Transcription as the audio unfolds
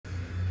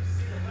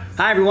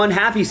Hi everyone,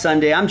 happy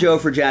Sunday. I'm Joe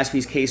for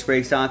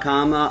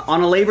JaspysCaseBreaks.com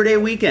on a Labor Day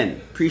weekend.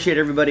 Appreciate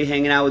everybody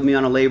hanging out with me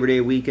on a Labor Day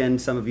weekend.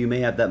 Some of you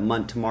may have that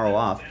month tomorrow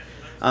off.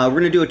 We're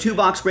going to do a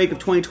two-box break of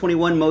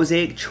 2021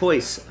 Mosaic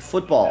Choice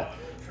Football.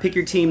 Pick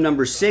your team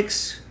number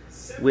 6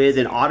 with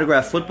an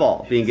autographed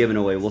football being given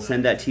away. We'll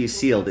send that to you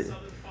sealed. If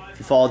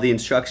you follow the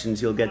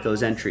instructions, you'll get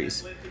those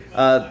entries.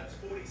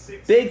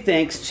 Big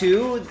thanks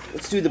to,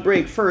 let's do the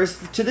break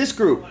first, to this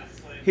group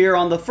here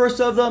on the first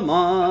of the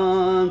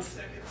month.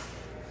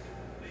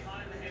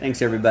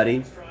 Thanks,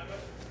 everybody.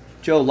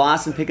 Joe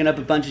Lawson picking up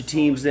a bunch of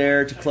teams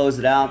there to close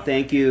it out.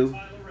 Thank you.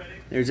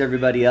 There's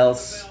everybody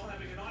else.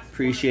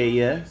 Appreciate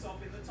you.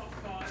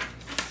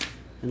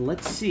 And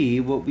let's see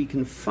what we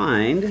can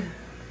find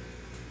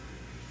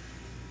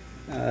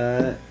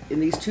in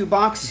these two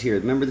boxes here.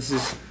 Remember, this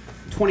is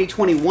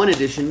 2021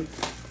 edition.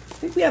 I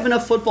think we have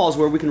enough footballs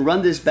where we can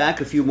run this back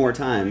a few more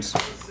times.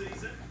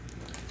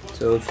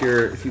 So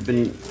if you've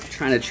been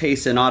trying to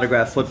chase an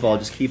autographed football,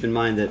 just keep in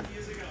mind that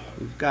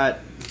we've got.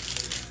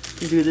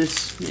 Do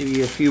this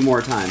maybe a few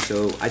more times.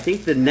 So I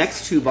think the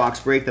next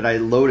two-box break that I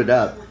loaded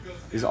up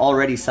is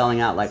already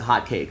selling out like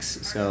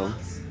hotcakes. So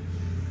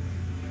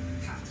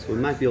we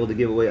might be able to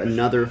give away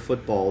another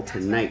football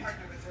tonight.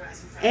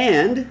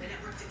 And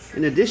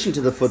in addition to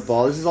the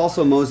football, this is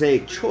also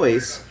Mosaic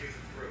Choice.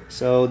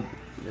 So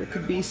there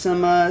could be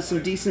some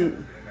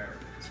decent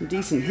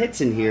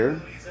hits in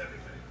here.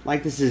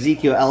 Like this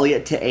Ezekiel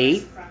Elliott to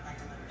 8.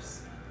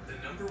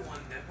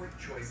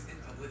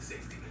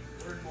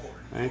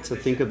 All right, so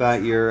think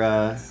about your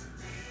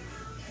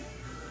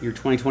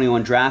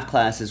 2021 draft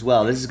class as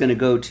well. This is going to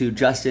go to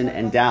Justin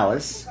and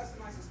Dallas.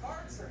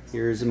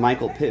 Here's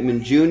Michael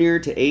Pittman Jr.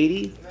 to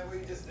 80.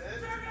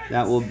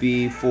 That will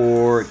be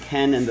for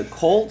Ken and the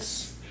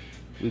Colts.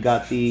 We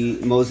got the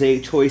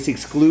Mosaic Choice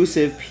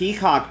exclusive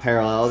Peacock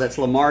parallel. That's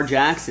Lamar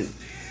Jackson.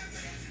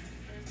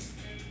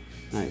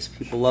 Nice.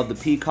 People love the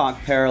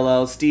Peacock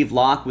parallel. Steve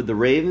Locke with the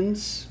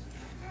Ravens.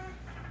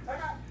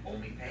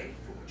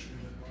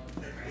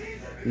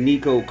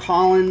 Nico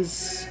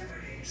Collins,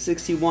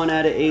 61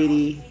 out of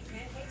 80.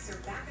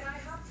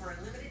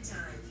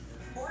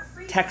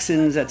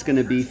 Texans, that's going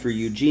to be for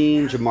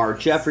Eugene. Jamar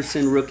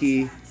Jefferson,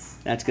 rookie.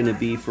 That's going to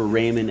be for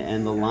Raymond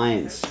and the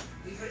Lions.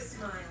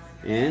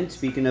 And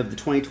speaking of the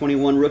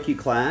 2021 rookie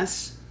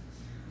class,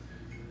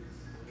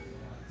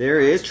 there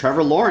is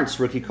Trevor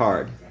Lawrence rookie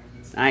card.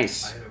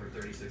 Nice.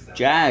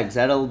 Jags,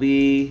 that'll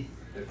be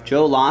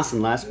Joe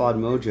Lawson, Last Spot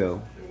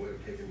Mojo.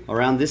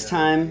 Around this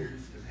time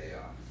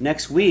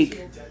next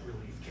week,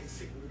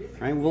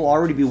 right, we'll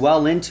already be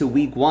well into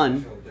week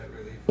 1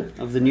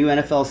 of the new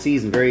NFL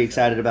season. Very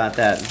excited about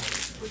that.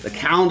 The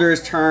calendar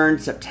is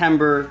turned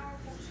September.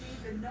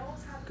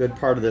 Good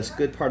part of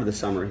the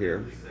summer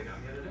here.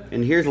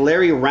 And here's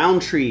Larry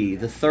Roundtree,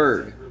 the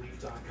 3rd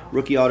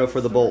rookie auto for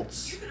the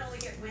Bolts.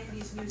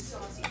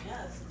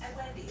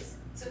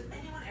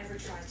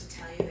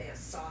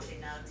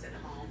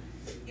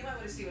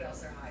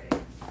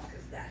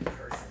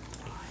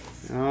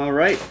 All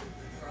right.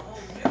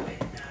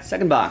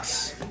 Second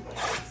box.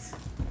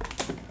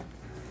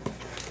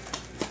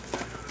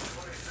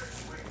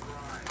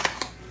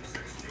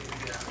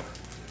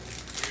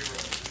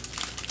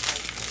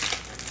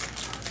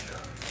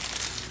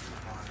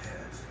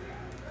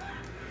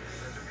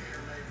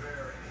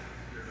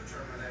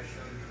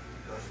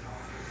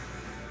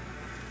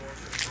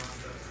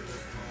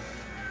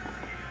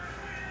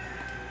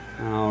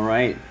 All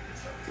right.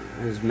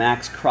 There's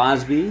Max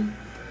Crosby.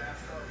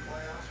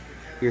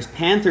 Here's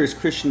Panthers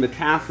Christian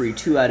McCaffrey,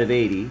 2 out of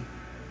 80.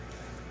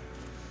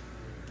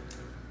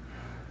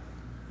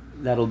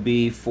 That'll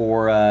be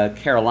for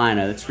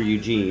Carolina. That's for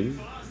Eugene.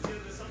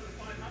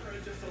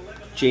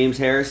 James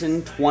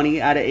Harrison,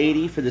 20 out of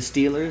 80 for the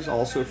Steelers,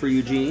 also for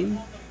Eugene.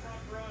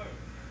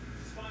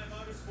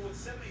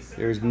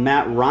 There's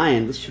Matt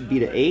Ryan. This should be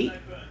to 8.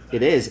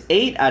 It is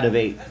 8 out of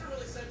 8.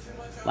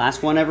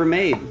 Last one ever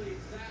made.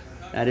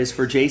 That is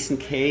for Jason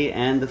K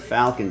and the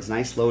Falcons.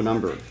 Nice low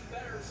number.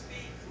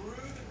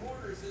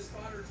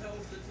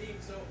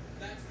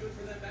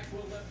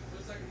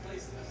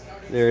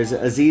 There's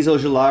Azeez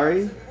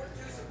Ojulari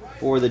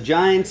for the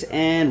Giants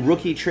and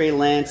rookie Trey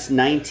Lance,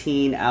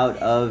 19 out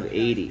of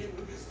 80.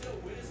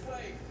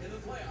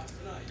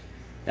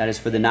 That is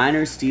for the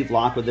Niners. Steve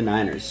Locke with the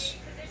Niners.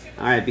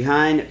 All right,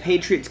 behind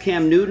Patriots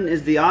Cam Newton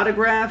is the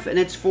autograph, and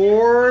it's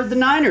for the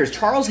Niners,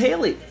 Charles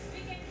Haley.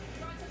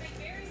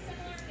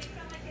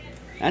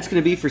 That's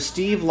going to be for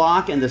Steve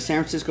Locke and the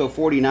San Francisco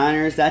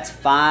 49ers. That's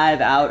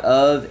 5 out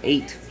of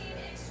 8.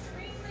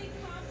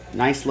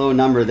 Nice low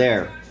number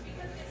there.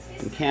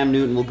 And Cam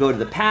Newton will go to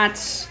the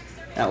Pats.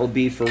 That will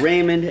be for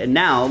Raymond. And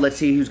now let's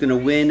see who's going to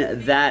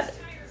win that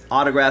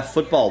autographed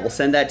football. We'll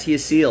send that to you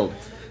sealed.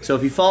 So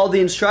if you follow the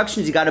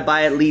instructions, you got to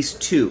buy at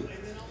least 2.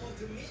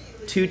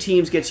 2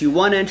 teams gets you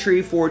 1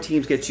 entry, 4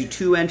 teams gets you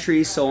 2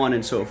 entries, so on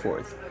and so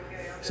forth.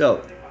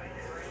 So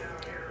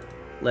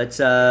let's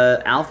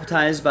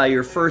alphabetize by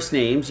your first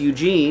names.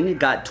 Eugene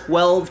got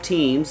 12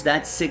 teams.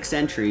 That's 6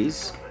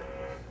 entries.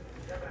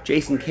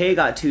 Jason K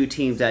got 2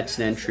 teams. That's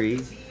an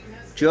entry.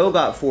 Joe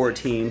got 4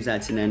 teams,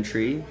 that's an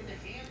entry.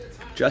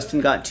 Justin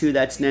got 2,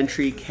 that's an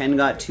entry. Ken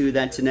got 2,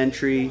 that's an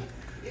entry.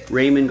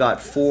 Raymond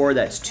got 4,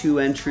 that's 2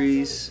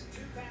 entries.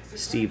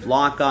 Steve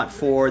Locke got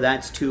 4,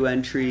 that's 2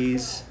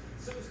 entries.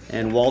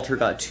 And Walter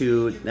got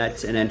 2,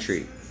 that's an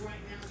entry.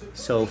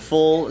 So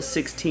full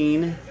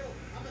 16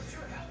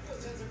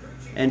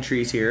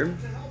 entries here.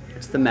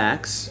 That's the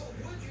max.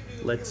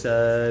 Let's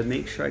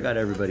make sure I got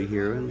everybody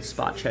here. Let's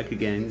spot check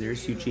again.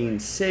 There's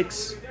Eugene's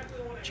 6,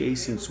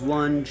 Jason's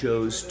 1,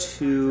 Joe's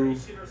 2,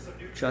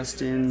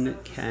 Justin,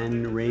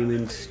 Ken,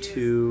 Raymond's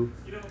 2,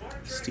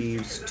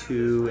 Steve's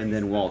 2, and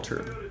then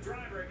Walter.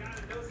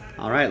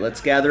 All right,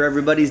 let's gather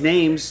everybody's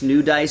names.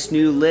 New dice,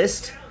 new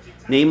list.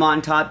 Name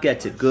on top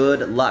gets it.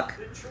 Good luck.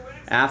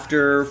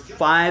 After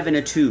 5 and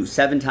a 2,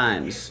 7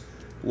 times.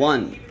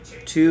 1,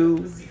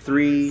 2,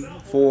 3,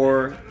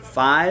 4,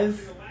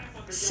 5,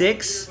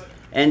 6,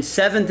 and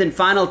 7th and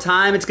final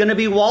time, it's going to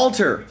be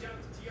Walter.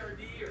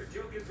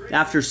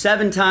 After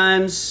 7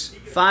 times,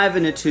 5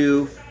 and a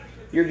 2,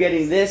 you're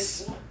getting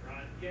this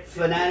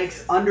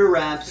Fanatics Under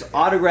Wraps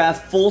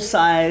autographed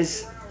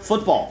full-size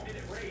football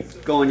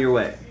going your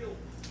way.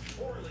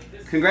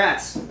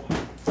 Congrats.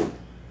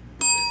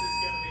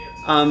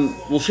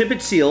 We'll ship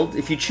it sealed.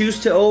 If you choose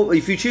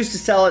to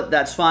sell it,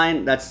 that's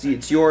fine.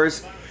 It's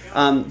yours.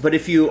 But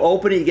if you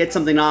open it, you get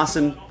something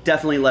awesome,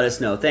 definitely let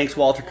us know. Thanks,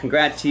 Walter.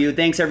 Congrats to you.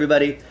 Thanks,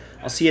 everybody.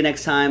 I'll see you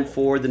next time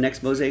for the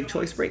next Mosaic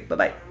Choice break.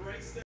 Bye-bye.